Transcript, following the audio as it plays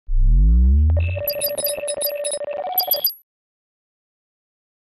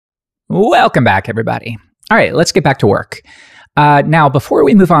Welcome back, everybody. All right, let's get back to work. Now, before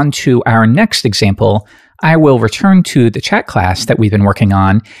we move on to our next example, I will return to the chat class that we've been working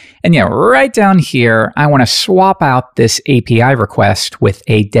on. And yeah, right down here, I want to swap out this API request with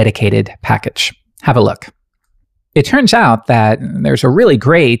a dedicated package. Have a look. It turns out that there's a really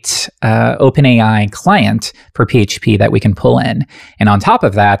great OpenAI client for PHP that we can pull in. And on top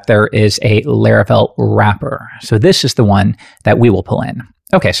of that, there is a Laravel wrapper. So this is the one that we will pull in.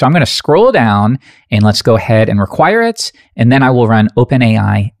 Okay, so I'm going to scroll down and let's go ahead and require it. And then I will run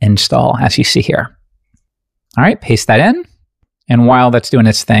OpenAI install, as you see here. All right, paste that in. And while that's doing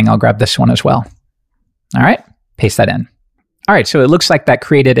its thing, I'll grab this one as well. All right, paste that in. All right, so it looks like that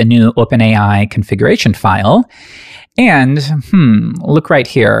created a new OpenAI configuration file. And look right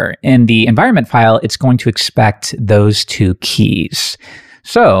here. In the environment file, it's going to expect those two keys.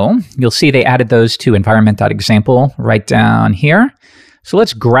 So you'll see they added those to environment.example right down here. So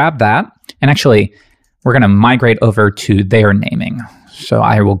let's grab that. And actually, we're going to migrate over to their naming. So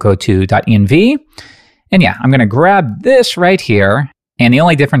I will go to .env. And yeah, I'm going to grab this right here. And the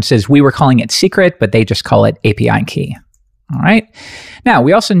only difference is we were calling it secret, but they just call it API key. All right. Now,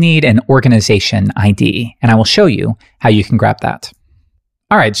 we also need an organization ID, and I will show you how you can grab that.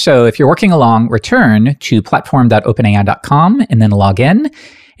 All right. So if you're working along, return to platform.openai.com and then log in,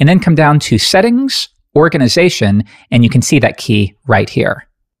 and then come down to settings, organization, and you can see that key right here.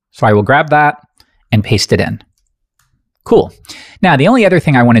 So I will grab that and paste it in. Cool. Now, the only other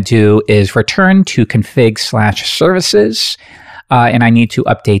thing I want to do is return to config/services, and I need to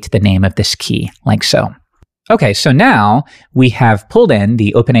update the name of this key like so. Okay, so now we have pulled in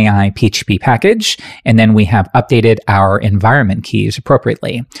the OpenAI PHP package, and then we have updated our environment keys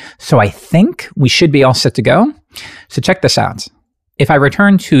appropriately. So I think we should be all set to go. So check this out. If I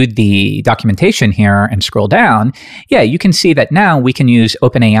return to the documentation here and scroll down, yeah, you can see that now we can use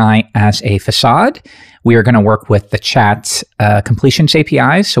OpenAI as a facade. We are going to work with the chat completions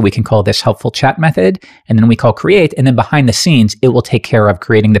API, so we can call this helpful chat method, and then we call create, and then behind the scenes, it will take care of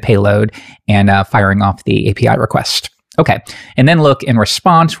creating the payload and firing off the API request. Okay, and then look, in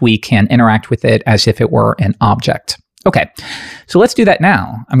response, we can interact with it as if it were an object. Okay, so let's do that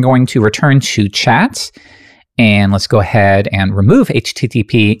now. I'm going to return to chat. And let's go ahead and remove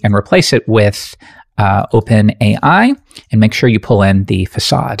HTTP and replace it with OpenAI, and make sure you pull in the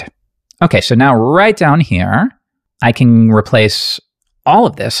facade. Okay, so now right down here, I can replace all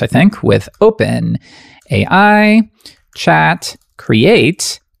of this, I think, with OpenAI, chat,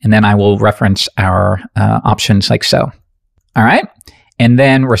 create, and then I will reference our options like so. All right. And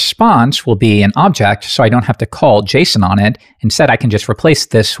then response will be an object, so I don't have to call JSON on it. Instead, I can just replace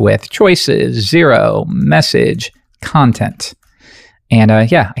this with choices, 0, message, content. And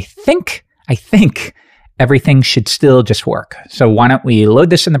yeah, I think everything should still just work. So why don't we load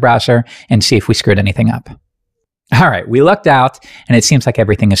this in the browser and see if we screwed anything up. All right, we lucked out, and it seems like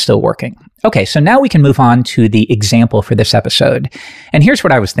everything is still working. Okay, so now we can move on to the example for this episode. And here's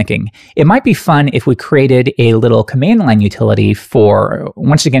what I was thinking. It might be fun if we created a little command line utility for,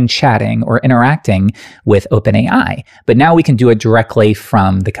 once again, chatting or interacting with OpenAI. But now we can do it directly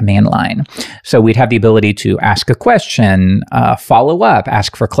from the command line. So we'd have the ability to ask a question, follow up,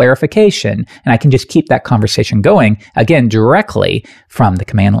 ask for clarification, and I can just keep that conversation going, again, directly from the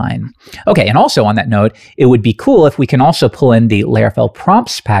command line. Okay, and also on that note, it would be cool if we can also pull in the Laravel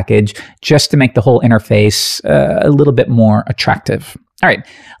prompts package just to make the whole interface a little bit more attractive. All right,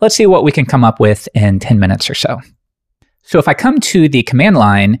 let's see what we can come up with in 10 minutes or so. So if I come to the command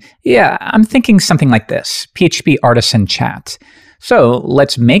line, yeah, I'm thinking something like this, PHP Artisan chat. So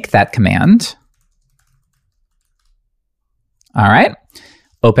let's make that command. All right,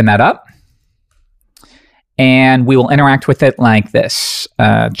 open that up. And we will interact with it like this,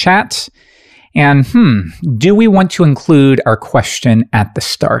 chat. And do we want to include our question at the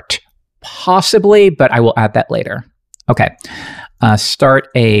start? Possibly, but I will add that later. Okay, start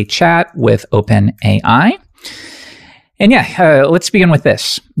a chat with OpenAI. And yeah, let's begin with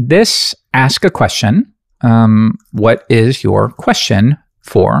this. This ask a question. What is your question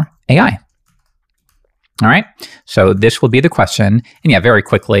for AI? All right, so this will be the question. And yeah, very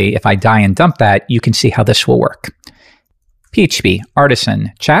quickly, if I die and dump that, you can see how this will work. PHP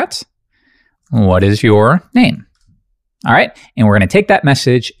Artisan chat. What is your name? All right, and we're going to take that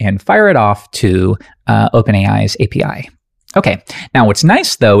message and fire it off to OpenAI's API. Okay, now what's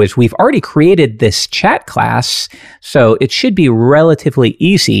nice though is we've already created this chat class, so it should be relatively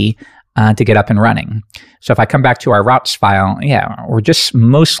easy to get up and running. So if I come back to our routes file, yeah, we're just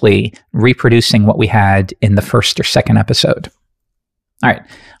mostly reproducing what we had in the first or second episode. All right,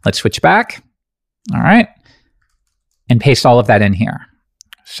 let's switch back. All right, and paste all of that in here.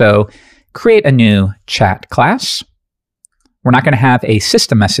 So create a new chat class. We're not going to have a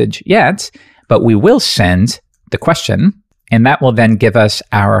system message yet, but we will send the question, and that will then give us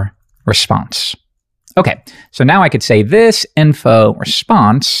our response. Okay, so now I could say this info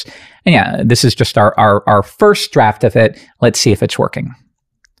response, and yeah, this is just our first draft of it. Let's see if it's working.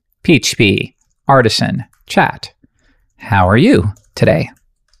 PHP, Artisan, chat. How are you today?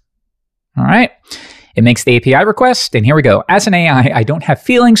 All right. It makes the API request, and here we go. As an AI, I don't have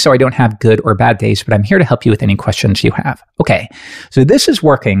feelings, so I don't have good or bad days, but I'm here to help you with any questions you have. Okay, so this is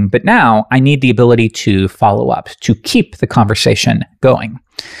working, but now I need the ability to follow up, to keep the conversation going.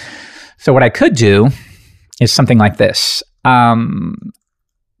 So what I could do is something like this.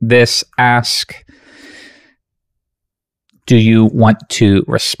 This ask, do you want to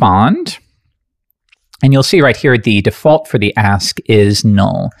respond? And you'll see right here, the default for the ask is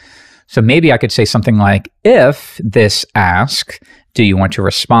null. So maybe I could say something like, if this ask, do you want to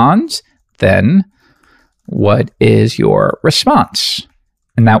respond? Then what is your response?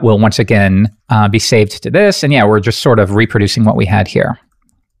 And that will once again be saved to this. And yeah, we're just sort of reproducing what we had here.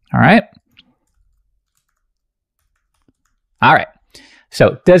 All right. All right.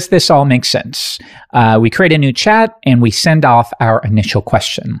 So does this all make sense? We create a new chat and we send off our initial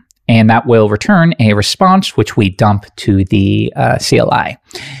question. And that will return a response, which we dump to the CLI.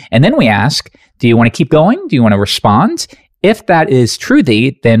 And then we ask, do you want to keep going? Do you want to respond? If that is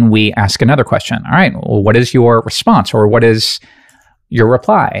truthy, then we ask another question. All right, well, what is your response, or what is your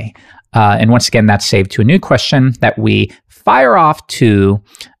reply? And once again, that's saved to a new question that we fire off to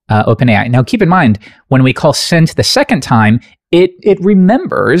OpenAI. Now, keep in mind, when we call send the second time, it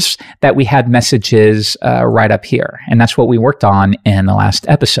remembers that we had messages right up here. And that's what we worked on in the last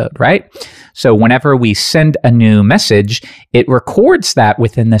episode, right? So whenever we send a new message, it records that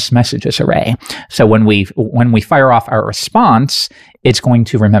within this messages array. So when we fire off our response, it's going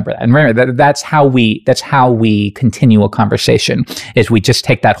to remember that. And remember, that's how we continue a conversation, is we just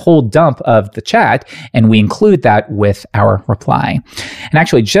take that whole dump of the chat and we include that with our reply. And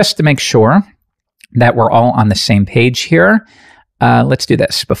actually, just to make sure that we're all on the same page here, let's do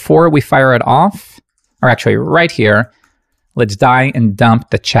this. Before we fire it off, or actually right here, let's die and dump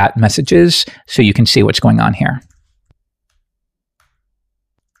the chat messages so you can see what's going on here.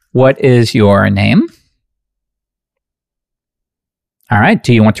 What is your name? All right,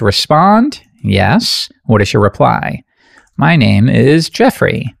 do you want to respond? Yes. What is your reply? My name is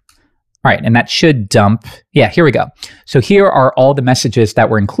Jeffrey. All right, and that should dump. Yeah, here we go. So here are all the messages that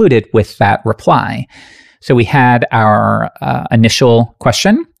were included with that reply. So we had our initial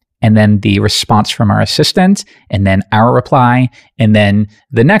question, and then the response from our assistant, and then our reply, and then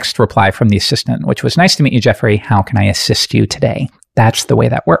the next reply from the assistant, which was, nice to meet you, Jeffrey. How can I assist you today? That's the way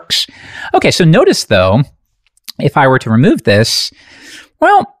that works. Okay, so notice though, if I were to remove this,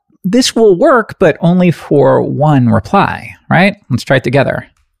 well, this will work, but only for one reply, right? Let's try it together.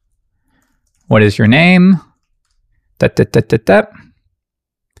 What is your name?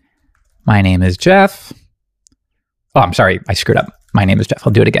 My name is Jeff. Oh, I'm sorry, I screwed up. My name is Jeff.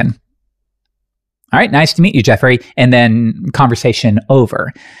 I'll do it again. All right, nice to meet you, Jeffrey. And then conversation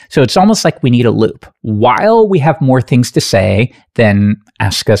over. So it's almost like we need a loop. While we have more things to say, then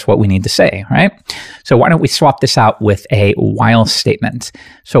ask us what we need to say, right? So why don't we swap this out with a while statement?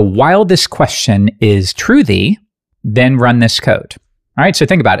 So while this question is truthy, then run this code. All right, so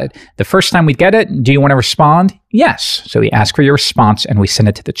think about it. The first time we get it, do you want to respond? Yes. So we ask for your response and we send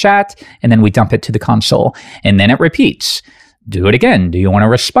it to the chat, and then we dump it to the console. And then it repeats. Do it again. Do you want to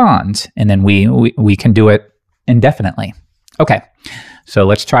respond? And then we can do it indefinitely. Okay, so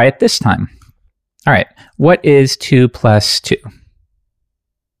let's try it this time. All right, what is 2 plus 2?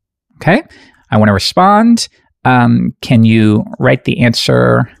 Okay, I want to respond. Can you write the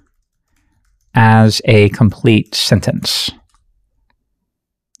answer as a complete sentence?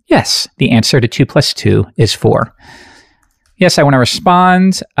 Yes, the answer to 2 plus 2 is 4. Yes, I want to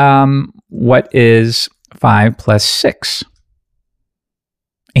respond. What is 5 plus 6?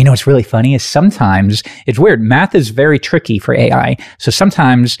 You know what's really funny is sometimes, it's weird, math is very tricky for AI. So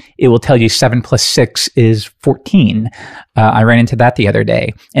sometimes it will tell you 7 plus 6 is 14. I ran into that the other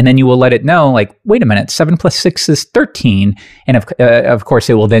day. And then you will let it know, like, wait a minute, 7 plus 6 is 13. And of course,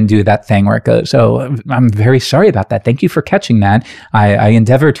 it will then do that thing where it goes, oh, I'm very sorry about that. Thank you for catching that. I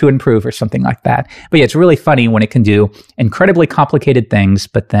endeavor to improve, or something like that. But yeah, it's really funny when it can do incredibly complicated things,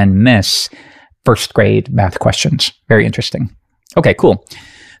 but then miss first grade math questions. Very interesting. Okay, cool.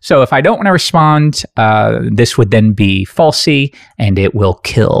 So if I don't want to respond, this would then be falsy, and it will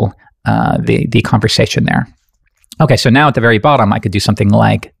kill the conversation there. Okay, so now at the very bottom, I could do something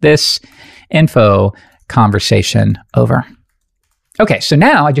like this: info conversation over. Okay, so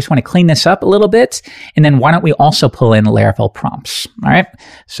now I just want to clean this up a little bit, and then why don't we also pull in Laravel prompts, all right?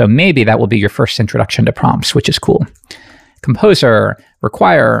 So maybe that will be your first introduction to prompts, which is cool. Composer,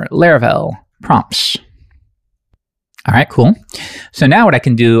 require Laravel prompts. All right, cool. So now what I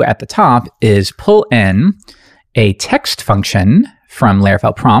can do at the top is pull in a text function from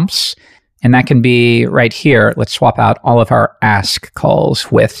Laravel prompts, and that can be right here. Let's swap out all of our ask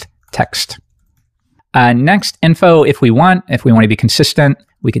calls with text. Next, info, if we want to be consistent,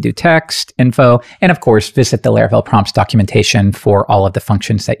 we could do text, info, and of course, visit the Laravel prompts documentation for all of the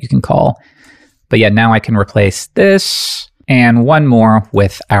functions that you can call. But yeah, now I can replace this and one more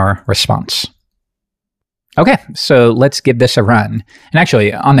with our response. Okay, so let's give this a run. And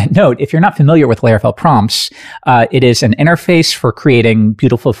actually, on that note, if you're not familiar with Laravel prompts, it is an interface for creating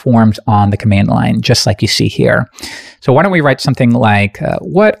beautiful forms on the command line, just like you see here. So why don't we write something like,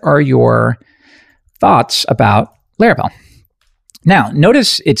 what are your thoughts about Laravel? Now,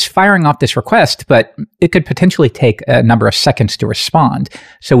 notice it's firing off this request, but it could potentially take a number of seconds to respond.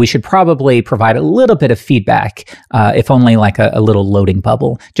 So we should probably provide a little bit of feedback, if only like a little loading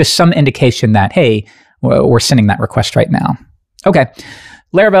bubble, just some indication that, hey, we're sending that request right now. Okay,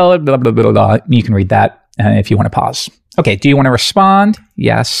 Laravel, blah, blah, blah, blah. You can read that if you want to pause. Okay, do you want to respond?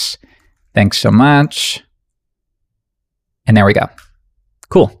 Yes. Thanks so much. And there we go.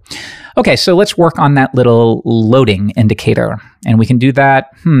 Cool. Okay, so let's work on that little loading indicator. And we can do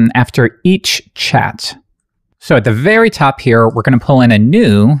that after each chat. So at the very top here, we're going to pull in a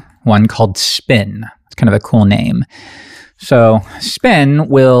new one called spin. It's kind of a cool name. So spin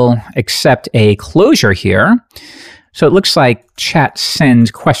will accept a closure here. So it looks like chat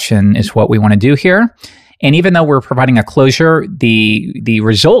send question is what we want to do here. And even though we're providing a closure, the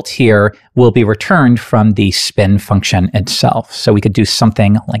result here will be returned from the spin function itself. So we could do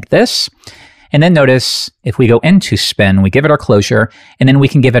something like this. And then notice if we go into spin, we give it our closure, and then we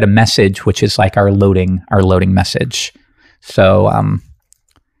can give it a message, which is like our loading message. So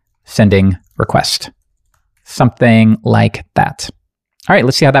sending request, something like that. All right,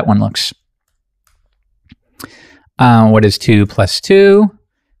 let's see how that one looks. What is 2 plus 2?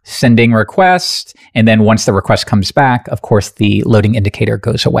 Sending request, and then once the request comes back, of course, the loading indicator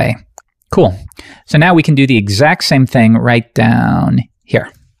goes away. Cool. So now we can do the exact same thing right down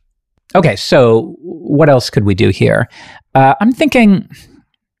here. Okay, so what else could we do here? I'm thinking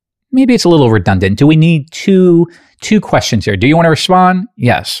maybe it's a little redundant. Do we need two questions here? Do you want to respond?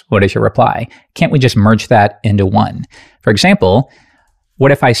 Yes. What is your reply? Can't we just merge that into one? For example,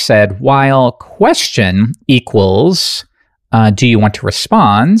 what if I said, while question equals do you want to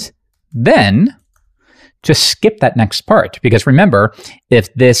respond? Then just skip that next part, because remember,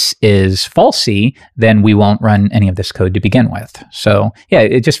 if this is falsy, then we won't run any of this code to begin with. So yeah,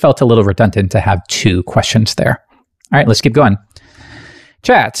 it just felt a little redundant to have two questions there. All right, let's keep going.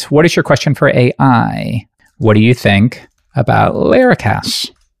 Chat, what is your question for AI? What do you think about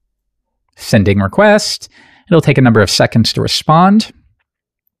Laracasts? Sending request. It'll take a number of seconds to respond.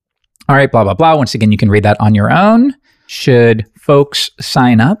 All right, blah, blah, blah. Once again, you can read that on your own. Should folks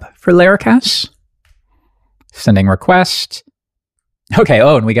sign up for Laracasts? Sending request. Okay,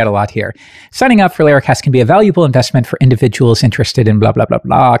 oh, and we got a lot here. Signing up for Laracasts can be a valuable investment for individuals interested in blah, blah, blah,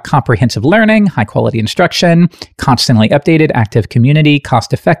 blah. Comprehensive learning, high-quality instruction, constantly updated, active community,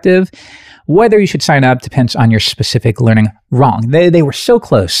 cost-effective. Whether you should sign up depends on your specific learning. Wrong. They were so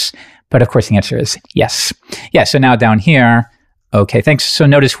close. But of course, the answer is yes. Yeah, so now down here, okay, thanks. So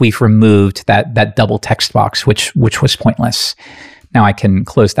notice we've removed that double text box, which was pointless. Now I can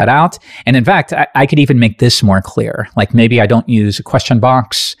close that out. And in fact, I could even make this more clear. Like maybe I don't use a question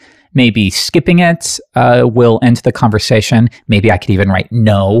box. Maybe skipping it will end the conversation. Maybe I could even write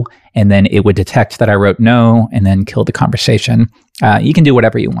no, and then it would detect that I wrote no and then kill the conversation. You can do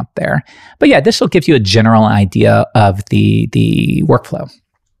whatever you want there. But yeah, this will give you a general idea of the workflow.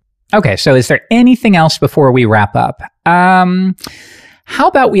 Okay, so is there anything else before we wrap up? How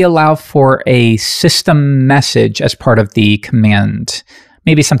about we allow for a system message as part of the command?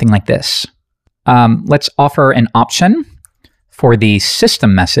 Maybe something like this. Let's offer an option for the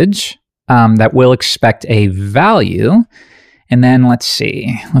system message that will expect a value. And then let's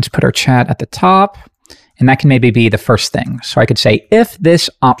see, let's put our chat at the top. And that can maybe be the first thing. So I could say, if this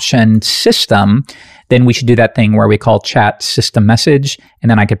option system, then we should do that thing where we call chat system message, and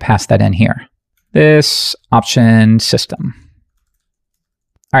then I could pass that in here. This option system.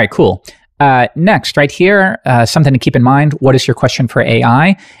 All right, cool. Next, right here, something to keep in mind. What is your question for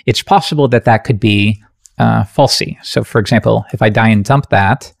AI? It's possible that that could be falsy. So for example, if I die and dump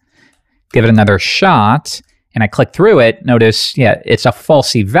that, give it another shot, and I click through it, notice, yeah, it's a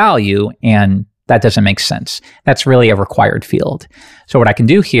falsy value, and That doesn't make sense. That's really a required field. So what I can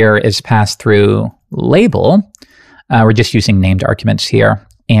do here is pass through label. We're just using named arguments here,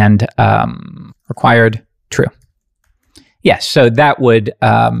 and required true. Yes, so that would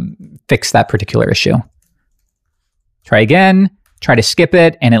fix that particular issue. Try again, try to skip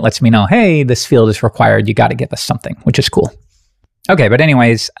it, and it lets me know, hey, this field is required. You got to give us something, which is cool. Okay, but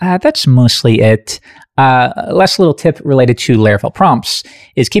anyways, that's mostly it. Last little tip related to Laravel prompts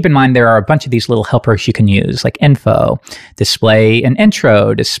is keep in mind there are a bunch of these little helpers you can use, like info, display an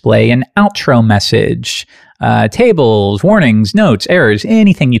intro, display an outro message, tables, warnings, notes, errors,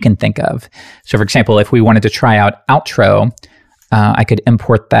 anything you can think of. So for example, if we wanted to try out outro, I could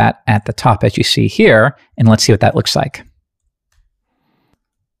import that at the top as you see here, and let's see what that looks like.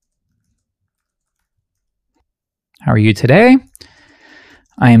 How are you today?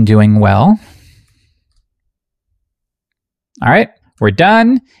 I am doing well. All right, we're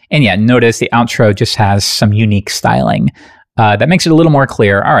done. And yeah, notice the outro just has some unique styling. That makes it a little more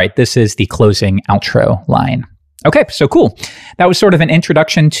clear. All right, this is the closing outro line. Okay, so cool. That was sort of an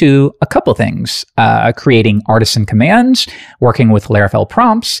introduction to a couple things, creating Artisan commands, working with Laravel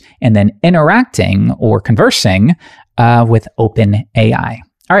prompts, and then interacting or conversing with OpenAI.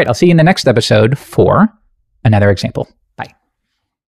 All right, I'll see you in the next episode for another example.